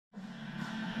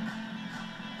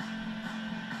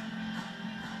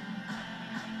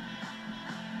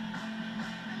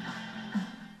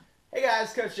Hey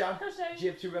guys, Coach John,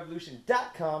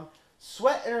 GF2revolution.com.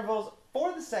 Sweat intervals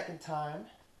for the second time.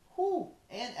 Whoo,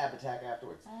 and ab attack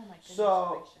afterwards. Oh my goodness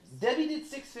So, gracious. Debbie did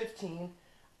 6:15.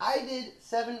 I did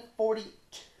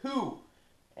 7:42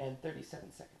 and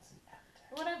 37 seconds in ab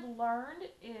attack. What I've learned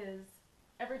is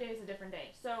every day is a different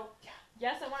day. So,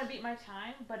 yes, I want to beat my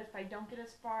time, but if I don't get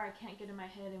as far, I can't get in my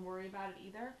head and worry about it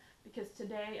either. Because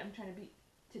today, I'm trying to beat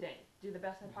today. Do the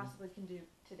best I possibly can do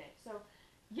today. So,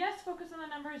 yes, focus on the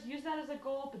numbers. Use that as a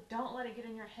goal, but don't let it get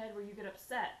in your head where you get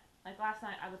upset. Like last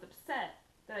night, I was upset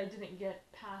that I didn't get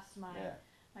past my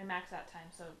max out time.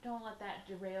 So don't let that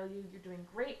derail you. You're doing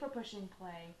great for pushing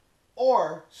play.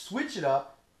 Or switch it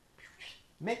up.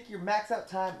 Make your max out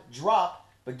time drop,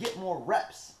 but get more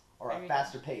reps or a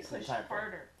faster pace in the time frame.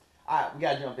 Harder. All right, we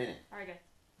got to jump in it. All right, guys.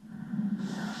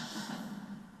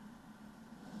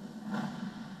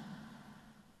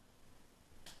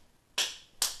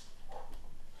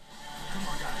 Come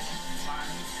on, guys. Time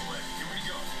to sweat. Here we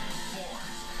go. 4.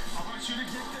 I want you to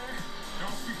get there.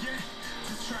 Don't forget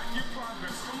to track your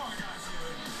progress. Come on, guys.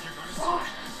 You're going to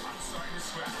sweat. I'm starting to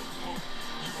sweat. Oh,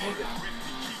 you made it with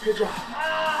me. Good job.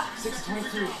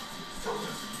 6:22.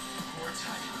 Core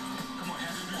tight. Come on,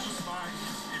 have a neutral spine.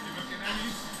 If you're looking at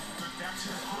me, look back to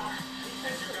the core.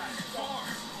 And you got it. 4.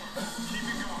 Keep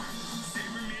it going. Stay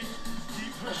with me.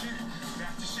 Keep pushing.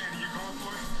 Back to Shannon. You're going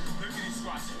for it. Look at these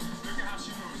squats. Look at how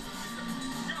she moves.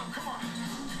 Go. Come on.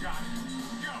 You got it.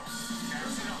 Go.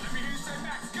 That's it. Let me hear you say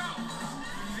max. Go.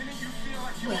 The minute you feel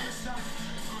like you want to stop,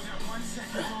 go that 1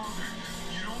 second longer.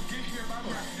 You don't get here by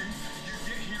resting. You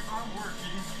get here by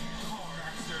working. Oh,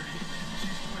 MAX30.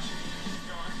 Keep pushing. Keep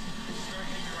going. She's going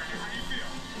to hit you right now. How do you feel?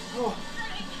 Oh.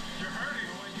 You're hurting.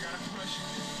 Well, you got to push.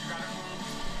 You got to move.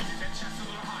 Get that chest a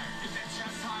little higher. Get that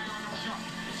chest higher on the jump.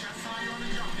 Chest higher on the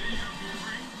jump. There you go.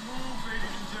 Move,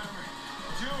 ladies and gentlemen.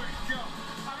 Do it. Go.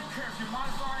 I don't care if you're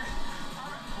modifying.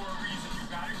 For a reason. You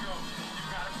got to go. You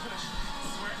got to push.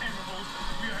 Sweat intervals.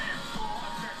 We are in full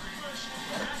effect. Push.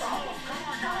 Let's move. Come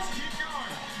on, guys. Keep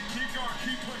going. Keep going.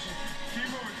 Keep pushing. Keep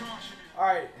moving. Caution. All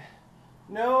right.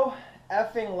 No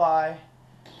effing lie.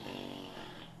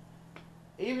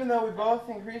 Even though we both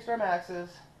increased our maxes,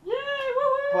 Yay!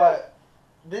 Woo-woo! but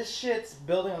this shit's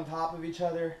building on top of each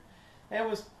other. And it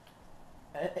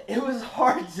was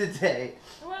hard today.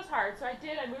 It was hard. So I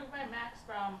moved my max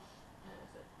from, what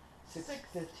was it?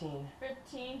 6:15.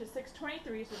 15 to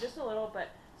 6:23, so just a little, but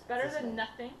it's better than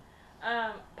nothing.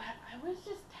 But I was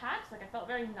just taxed. Like I felt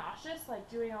very nauseous, like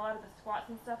doing a lot of the squats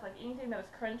and stuff. Like anything that was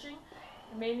crunching,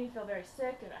 it made me feel very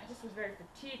sick, and I just was very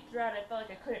fatigued throughout. I felt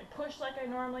like I couldn't push like I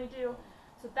normally do,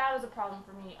 so that was a problem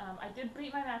for me. I did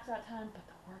beat my max out time, but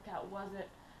the workout wasn't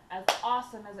as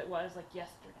awesome as it was like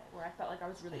yesterday, where I felt like I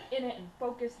was really in it and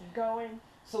focused and going.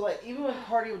 So like even with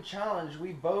cardio challenge,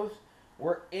 we both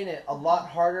were in it a lot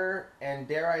harder, and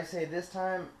dare I say this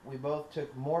time we both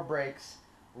took more breaks,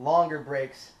 longer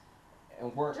breaks,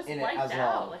 and weren't Just in it wiped as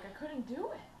out, long. like I couldn't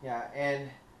do it. Yeah, and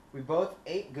we both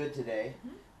ate good today.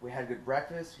 Mm-hmm. We had good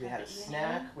breakfast. We had a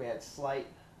snack. We had slight,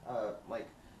 like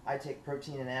I take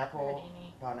protein and apple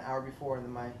about an hour before, and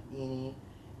then my E&E,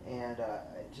 and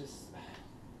it just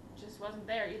wasn't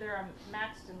there. Either I'm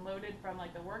maxed and loaded from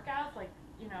like the workouts, like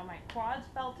my quads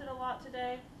felt it a lot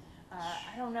today.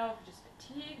 I don't know if just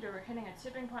fatigued or hitting a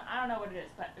tipping point. I don't know what it is,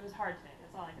 but it was hard today.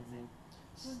 That's all I can say.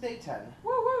 This is day 10.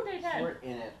 Woo woo, day 10. So we're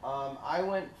in it. I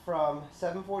went from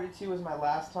 7:42 was my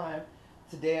last time.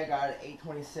 Today I got it at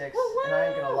 8:26, and I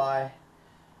ain't gonna lie,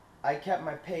 I kept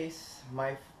my pace.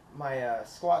 My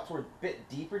squats were a bit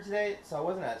deeper today, so I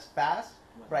wasn't as fast,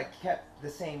 but I kept the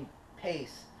same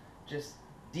pace, just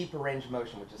deeper range of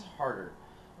motion, which is harder.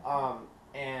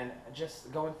 And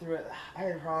just going through it, I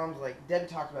had problems like Debbie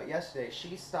talked about yesterday.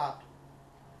 She stopped,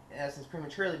 in essence,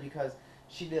 prematurely because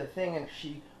she did a thing and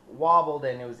she wobbled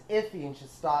and it was iffy, and she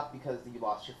stopped because you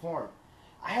lost your form.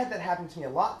 I had that happen to me a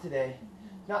lot today,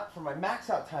 not for my max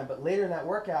out time, but later in that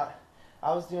workout,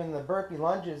 I was doing the burpee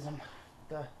lunges, and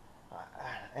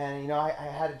I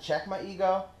had to check my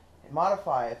ego and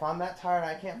modify. If I'm that tired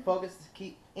and I can't focus to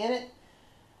keep in it,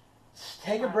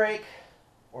 take a break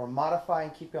or modify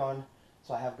and keep going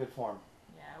so I have good form.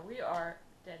 Yeah, we are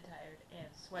dead tired and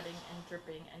sweating and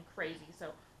dripping and crazy,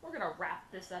 so we're gonna wrap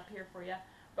this up here for you.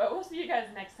 But we'll see you guys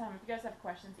next time. If you guys have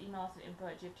questions, email us at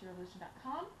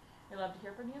info@GF2revolution.com. We'd love to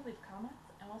hear from you. Leave comments,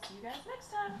 and we'll see you guys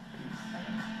next time. Bye.